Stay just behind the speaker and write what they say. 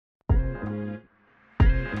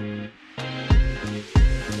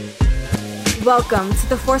Welcome to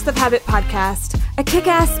the Force of Habit podcast, a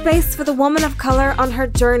kick-ass space for the woman of color on her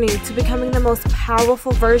journey to becoming the most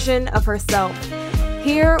powerful version of herself.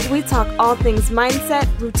 Here, we talk all things mindset,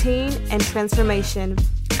 routine, and transformation.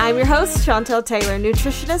 I'm your host, Chantel Taylor,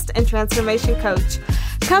 nutritionist and transformation coach.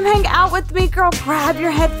 Come hang out with me, girl. Grab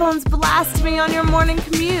your headphones, blast me on your morning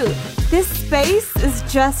commute. This space is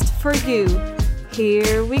just for you.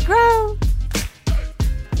 Here we go.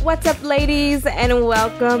 What's up, ladies, and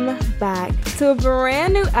welcome back to a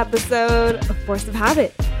brand new episode of Force of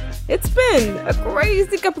Habit. It's been a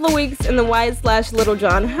crazy couple of weeks in the White/Little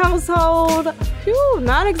John household. Phew,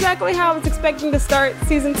 not exactly how I was expecting to start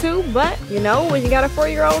season 2, but you know, when you got a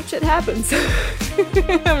 4-year-old, shit happens.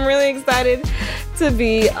 I'm really excited to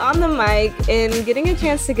be on the mic and getting a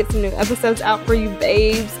chance to get some new episodes out for you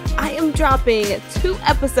babes. I am dropping 2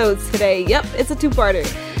 episodes today. Yep, it's a 2-parter.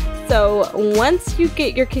 So once you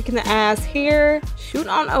get your kick in the ass here, shoot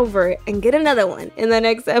on over and get another one in the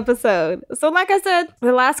next episode. So like I said,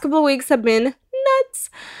 the last couple of weeks have been nuts.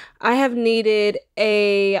 I have needed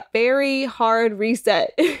a very hard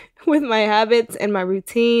reset with my habits and my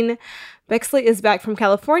routine. Bexley is back from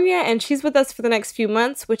California and she's with us for the next few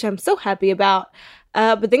months, which I'm so happy about.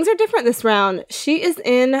 But things are different this round. She is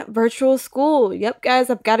in virtual school. Yep, guys,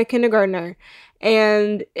 I've got a kindergartner.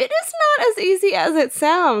 And it is not as easy as it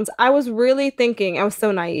sounds. I was really thinking, I was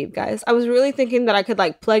so naive, guys. I was really thinking that I could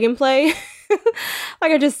like plug and play.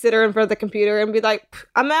 Like I just sit her in front of the computer and be like,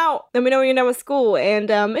 I'm out. Let me know when you're done with school. And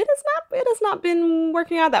it has not been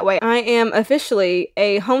working out that way. I am officially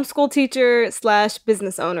a homeschool teacher /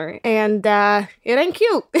 business owner. And it ain't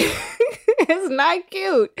cute. It's not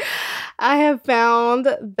cute. I have found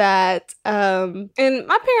that, and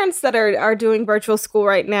my parents that are doing virtual school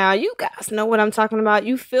right now, you guys know what I'm talking about.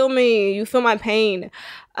 You feel me. You feel my pain.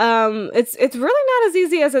 It's really not as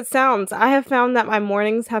easy as it sounds. I have found that my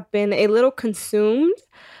mornings have been a little consumed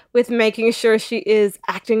with making sure she is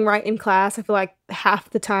acting right in class. I feel like half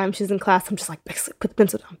the time she's in class, I'm just like, Bexley, put the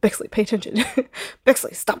pencil down. Bexley, pay attention.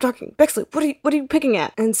 Bexley, stop talking. Bexley, what are you picking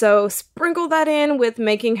at? And so sprinkle that in with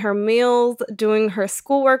making her meals, doing her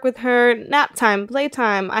schoolwork with her, nap time,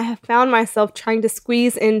 playtime. I have found myself trying to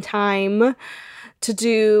squeeze in time to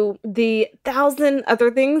do the 1,000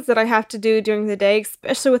 other things that I have to do during the day,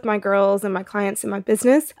 especially with my girls and my clients in my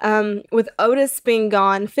business. With Otis being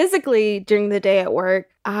gone physically during the day at work,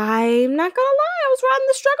 I'm not gonna lie, I was riding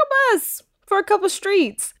the struggle bus for a couple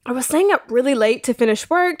streets. I was staying up really late to finish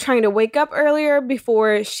work, trying to wake up earlier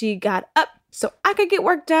before she got up so I could get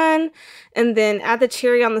work done. And then add the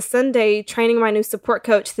cherry on the Sunday, training my new support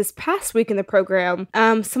coach this past week in the program.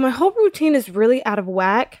 So my whole routine is really out of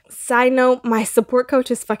whack. Side note, my support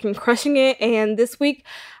coach is fucking crushing it. And this week,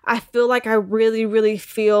 I feel like I really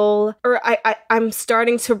feel, or I'm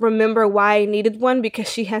starting to remember why I needed one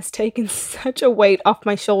because she has taken such a weight off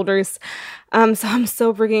my shoulders. So I'm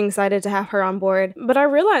so freaking excited to have her on board. But I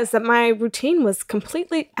realized that my routine was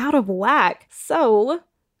completely out of whack. So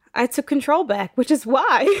I took control back, which is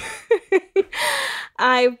why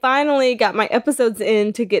I finally got my episodes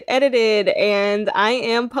in to get edited and I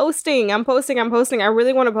am posting. I'm posting. I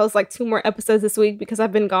really want to post like 2 more episodes this week because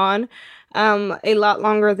I've been gone a lot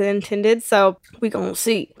longer than intended. So we gonna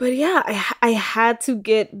see. But yeah, I had to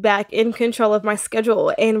get back in control of my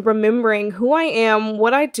schedule and remembering who I am,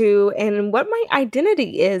 what I do, and what my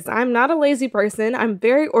identity is. I'm not a lazy person. I'm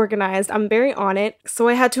very organized. I'm very on it. So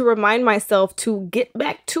I had to remind myself to get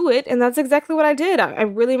back to it. And that's exactly what I did. I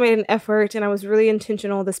really made an effort and I was really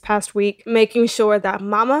intentional this past week, making sure that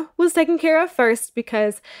mama was taken care of first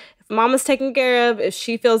because Mama's taken care of, if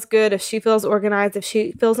she feels good, if she feels organized, if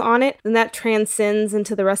she feels on it, then that transcends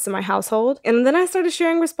into the rest of my household. And then I started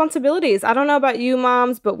sharing responsibilities. I don't know about you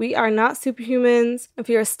moms, but we are not superhumans. If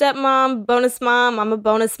you're a stepmom, bonus mom, I'm a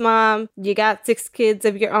bonus mom, you got 6 kids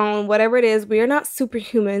of your own, whatever it is, we are not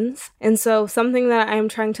superhumans. And so something that I'm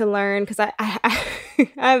trying to learn, because I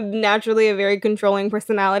have naturally a very controlling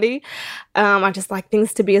personality. I just like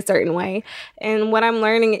things to be a certain way. And what I'm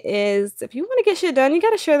learning is if you want to get shit done, you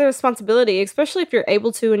got to share the responsibility, especially if you're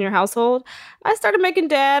able to in your household. I started making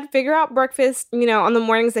dad figure out breakfast, on the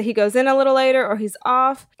mornings that he goes in a little later or he's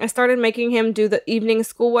off. I started making him do the evening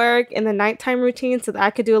schoolwork and the nighttime routine so that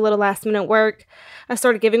I could do a little last minute work. I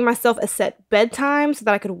started giving myself a set bedtime so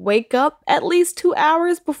that I could wake up at least 2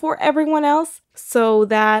 hours before everyone else. so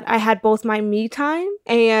that I had both my me time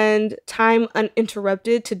and time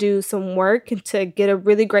uninterrupted to do some work and to get a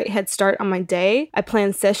really great head start on my day. I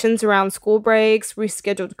planned sessions around school breaks,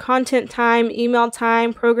 rescheduled content time, email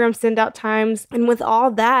time, program send out times. And with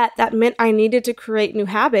all that meant I needed to create new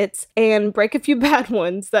habits and break a few bad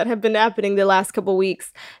ones that have been happening the last couple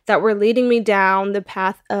weeks that were leading me down the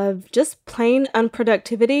path of just plain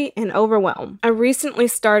unproductivity and overwhelm. I recently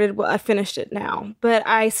started, I finished it now, but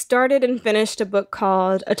I started and finished a book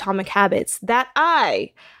called Atomic Habits that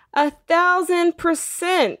I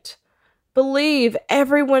 1,000% believe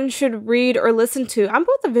everyone should read or listen to. I'm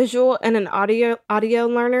both a visual and an audio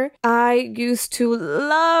learner. I used to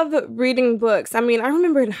love reading books. I mean, I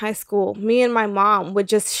remember in high school, me and my mom would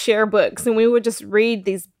just share books and we would just read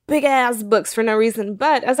these big ass books for no reason.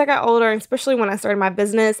 But as I got older, and especially when I started my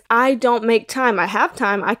business, I don't make time. I have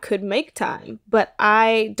time. I could make time, but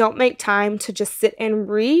I don't make time to just sit and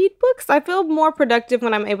read books. I feel more productive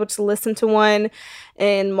when I'm able to listen to one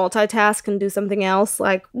and multitask and do something else,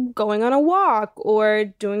 like going on a walk or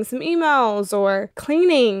doing some emails or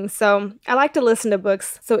cleaning. So I like to listen to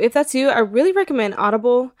books. So if that's you, I really recommend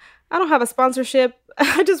Audible. I don't have a sponsorship.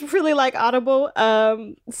 I just really like Audible.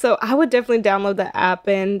 So I would definitely download the app,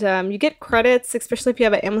 and you get credits, especially if you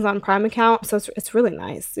have an Amazon Prime account. So it's really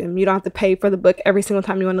nice. And you don't have to pay for the book every single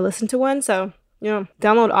time you want to listen to one. So,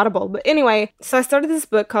 download Audible. But anyway, so I started this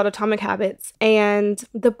book called Atomic Habits, and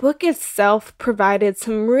the book itself provided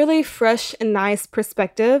some really fresh and nice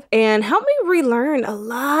perspective and helped me relearn a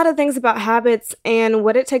lot of things about habits and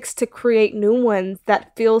what it takes to create new ones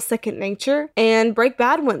that feel second nature and break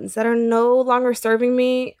bad ones that are no longer serving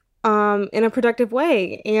me in a productive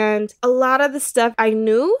way. And a lot of the stuff I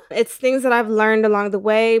knew, it's things that I've learned along the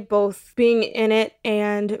way, both being in it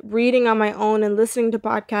and reading on my own and listening to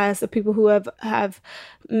podcasts of people who have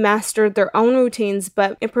mastered their own routines.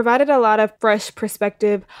 But it provided a lot of fresh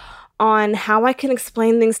perspective on how I can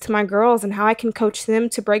explain things to my girls and how I can coach them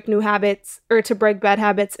to break new habits or to break bad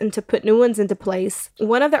habits and to put new ones into place.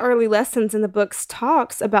 One of the early lessons in the books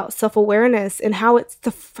talks about self-awareness and how it's the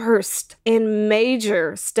first and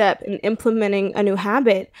major step in implementing a new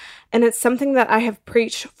habit. And it's something that I have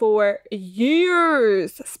preached for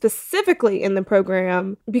years, specifically in the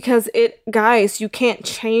program, because guys, you can't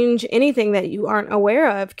change anything that you aren't aware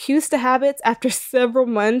of. Cues to habits after several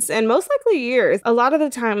months and most likely years. A lot of the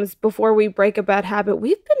times before we break a bad habit,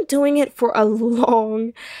 we've been doing it for a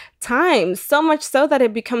long time, so much so that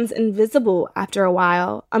it becomes invisible after a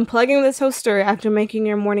while. Unplugging the toaster after making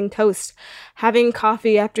your morning toast, having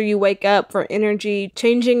coffee after you wake up for energy,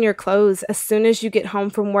 changing your clothes as soon as you get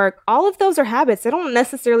home from work. All of those are habits. They don't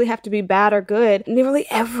necessarily have to be bad or good. Nearly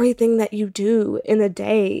everything that you do in the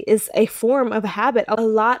day is a form of a habit. A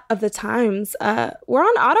lot of the times, we're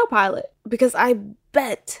on autopilot because I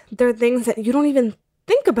bet there are things that you don't even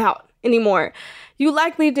think about anymore. You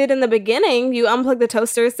likely did in the beginning. You unplug the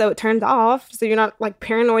toaster so it turned off, so you're not like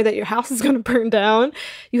paranoid that your house is going to burn down.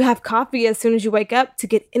 You have coffee as soon as you wake up to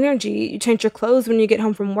get energy. You change your clothes when you get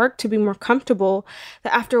home from work to be more comfortable.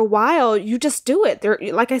 That after a while, you just do it.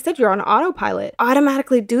 Like I said, you're on autopilot.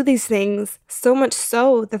 Automatically do these things, so much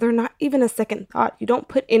so that they're not even a second thought. You don't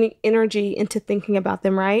put any energy into thinking about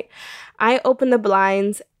them, right? I open the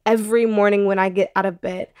blinds every morning when I get out of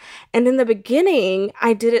bed. And in the beginning,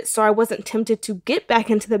 I did it so I wasn't tempted to get back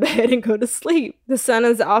into the bed and go to sleep. The sun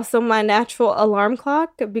is also my natural alarm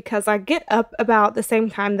clock because I get up about the same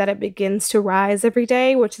time that it begins to rise every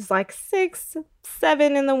day, which is like 6,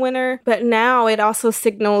 7 in the winter. But now it also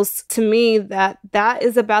signals to me that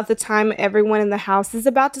is about the time everyone in the house is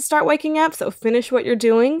about to start waking up. So finish what you're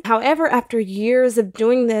doing. However, after years of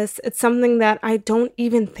doing this, it's something that I don't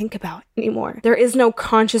even think about anymore. There is no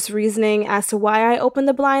conscious reasoning as to why I open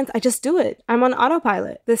the blinds. I just do it. I'm on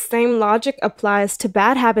autopilot. The same logic applies to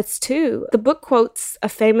bad habits too. The book quotes a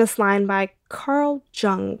famous line by Carl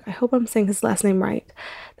Jung, I hope I'm saying his last name right,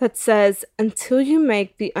 that says, "Until you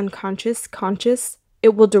make the unconscious conscious,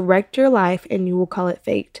 it will direct your life and you will call it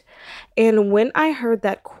fate." And when I heard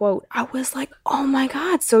that quote, I was like, oh my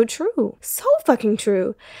God, so true. So fucking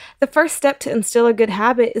true. The first step to instill a good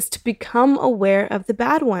habit is to become aware of the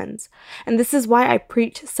bad ones. And this is why I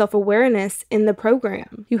preach self-awareness in the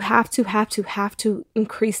program. You have to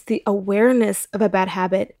increase the awareness of a bad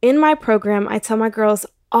habit. In my program, I tell my girls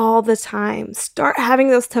all the time, start having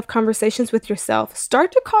those tough conversations with yourself.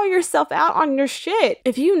 Start to call yourself out on your shit.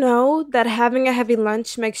 If you know that having a heavy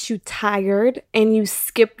lunch makes you tired and you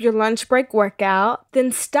skip your lunch break workout,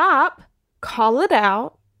 then stop, call it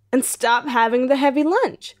out, and stop having the heavy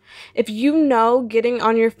lunch. If you know getting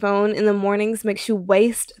on your phone in the mornings makes you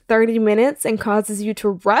waste 30 minutes and causes you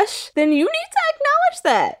to rush, then you need to acknowledge acknowledge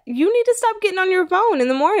that. You need to stop getting on your phone in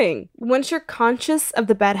the morning. Once you're conscious of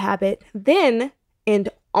the bad habit, then and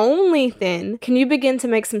only then can you begin to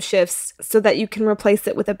make some shifts so that you can replace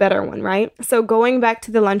it with a better one, right? So going back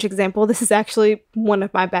to the lunch example, this is actually one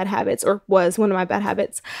of my bad habits, or was one of my bad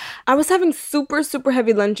habits. I was having super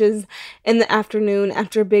heavy lunches in the afternoon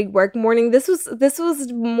after a big work morning. This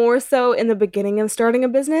was more so in the beginning of starting a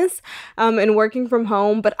business and working from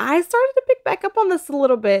home, but I started to pick back up on this a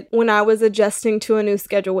little bit when I was adjusting to a new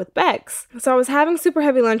schedule with Bex. So I was having super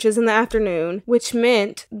heavy lunches in the afternoon, which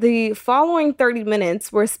meant the following 30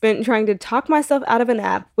 minutes were spent trying to talk myself out of a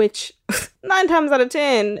nap, which 9 times out of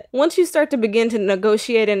 10, once you start to begin to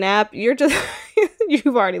negotiate a nap, you're just,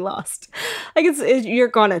 you've already lost. Like you're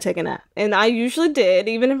gonna take a nap. And I usually did,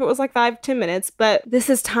 even if it was like 5-10 minutes. But this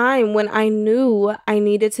is time when I knew I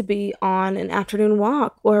needed to be on an afternoon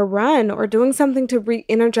walk or a run or doing something to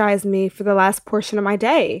re-energize me for the last portion of my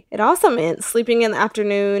day. It also meant sleeping in the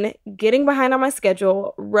afternoon, getting behind on my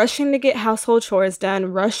schedule, rushing to get household chores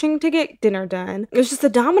done, rushing to get dinner done. It was just a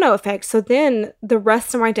domino effect. So then the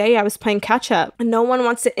rest of my day, I was playing catch up. And no one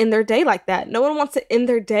wants to end their day like that. No one wants to end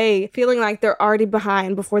their day feeling like they're already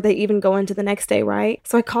behind before they even go into the next day, right?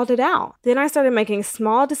 So I called it out. Then I started making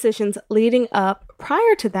small decisions leading up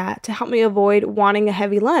prior to that to help me avoid wanting a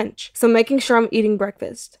heavy lunch. So making sure I'm eating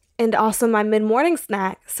breakfast and also my mid-morning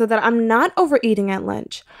snack so that I'm not overeating at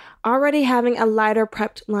lunch. Already having a lighter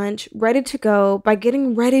prepped lunch ready to go by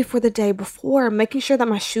getting ready for the day before, making sure that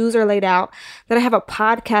my shoes are laid out, that I have a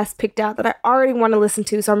podcast picked out that I already want to listen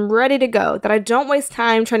to, so I'm ready to go, that I don't waste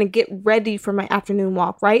time trying to get ready for my afternoon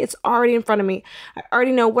walk, right? It's already in front of me. I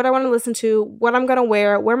already know what I want to listen to, what I'm going to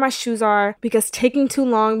wear, where my shoes are, because taking too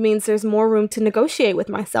long means there's more room to negotiate with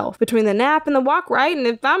myself between the nap and the walk, right? And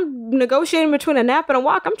if I'm negotiating between a nap and a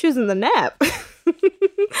walk, I'm choosing the nap.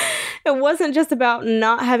 It wasn't just about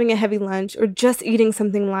not having a heavy lunch or just eating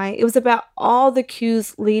something light. It was about all the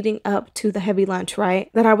cues leading up to the heavy lunch, right?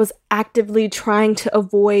 That I was actively trying to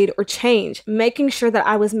avoid or change, making sure that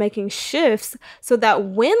I was making shifts so that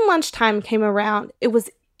when lunchtime came around, it was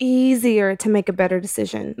easier to make a better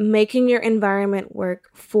decision, making your environment work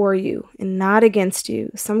for you and not against you.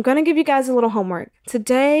 So I'm going to give you guys a little homework.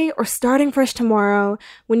 Today or starting fresh tomorrow,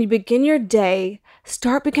 when you begin your day,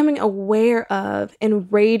 start becoming aware of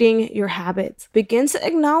and rating your habits. Begin to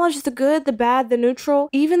acknowledge the good, the bad, the neutral.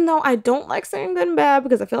 Even though I don't like saying good and bad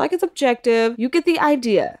because I feel like it's objective, you get the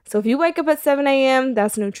idea. So if you wake up at 7 a.m.,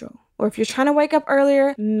 that's neutral. Or if you're trying to wake up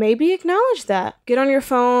earlier, maybe acknowledge that. Get on your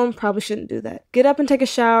phone, probably shouldn't do that. Get up and take a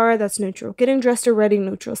shower, that's neutral. Getting dressed or ready,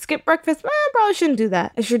 neutral. Skip breakfast, probably shouldn't do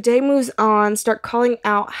that. As your day moves on, start calling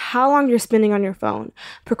out how long you're spending on your phone.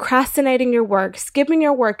 Procrastinating your work, skipping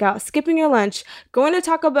your workout, skipping your lunch, going to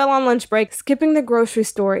Taco Bell on lunch break, skipping the grocery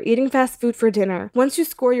store, eating fast food for dinner. Once you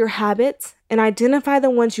score your habits, and identify the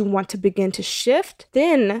ones you want to begin to shift,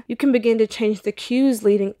 then you can begin to change the cues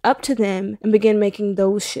leading up to them and begin making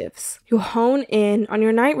those shifts. You'll hone in on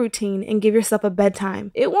your night routine and give yourself a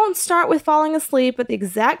bedtime. It won't start with falling asleep at the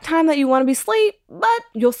exact time that you want to be asleep, but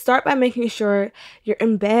you'll start by making sure you're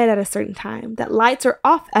in bed at a certain time, that lights are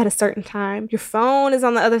off at a certain time, your phone is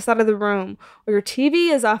on the other side of the room, or your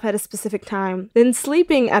TV is off at a specific time, then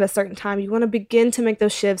sleeping at a certain time. You want to begin to make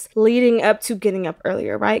those shifts leading up to getting up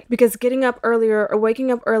earlier, right? Because getting up earlier or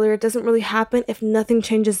waking up earlier doesn't really happen if nothing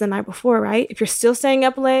changes the night before, right? If you're still staying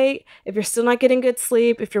up late, if you're still not getting good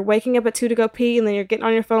sleep, if you're waking up at 2 to go pee and then you're getting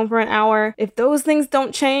on your phone for an hour, if those things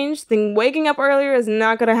don't change, then waking up earlier is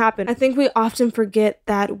not going to happen. I think we often forget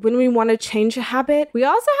that when we want to change a habit, we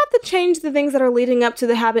also have to change the things that are leading up to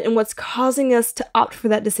the habit and what's causing us to opt for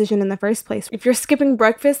that decision in the first place. If you're skipping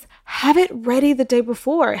breakfast, have it ready the day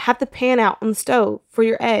before. Have the pan out on the stove for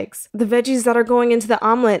your eggs. The veggies that are going into the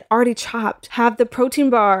omelet already chopped. Have the protein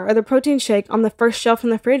bar or the protein shake on the first shelf in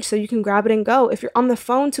the fridge so you can grab it and go. If you're on the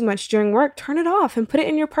phone too much during work, turn it off and put it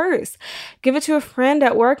in your purse. Give it to a friend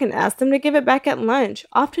at work and ask them to give it back at lunch.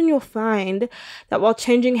 Often you'll find that while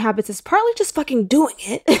changing habits is partly just fucking doing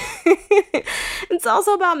it, it's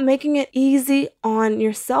also about making it easy on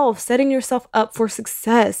yourself, setting yourself up for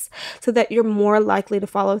success so that you're more likely to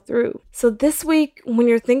follow through. So this week, when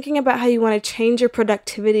you're thinking about how you want to change your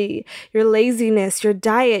productivity, your laziness, your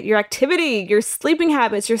diet, your activity, your sleeping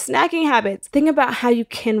habits, your snacking habits, think about how you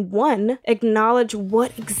can, 1, acknowledge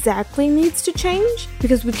what exactly needs to change,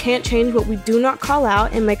 because we can't change what we do not call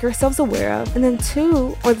out and make ourselves aware of. And then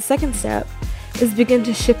 2, or the second step, is begin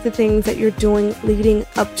to shift the things that you're doing leading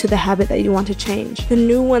up to the habit that you want to change, the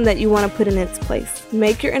new one that you want to put in its place.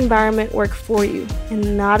 Make your environment work for you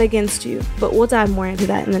and not against you, but we'll dive more into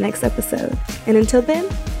that in the next episode. And until then,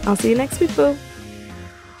 I'll see you next week, boo.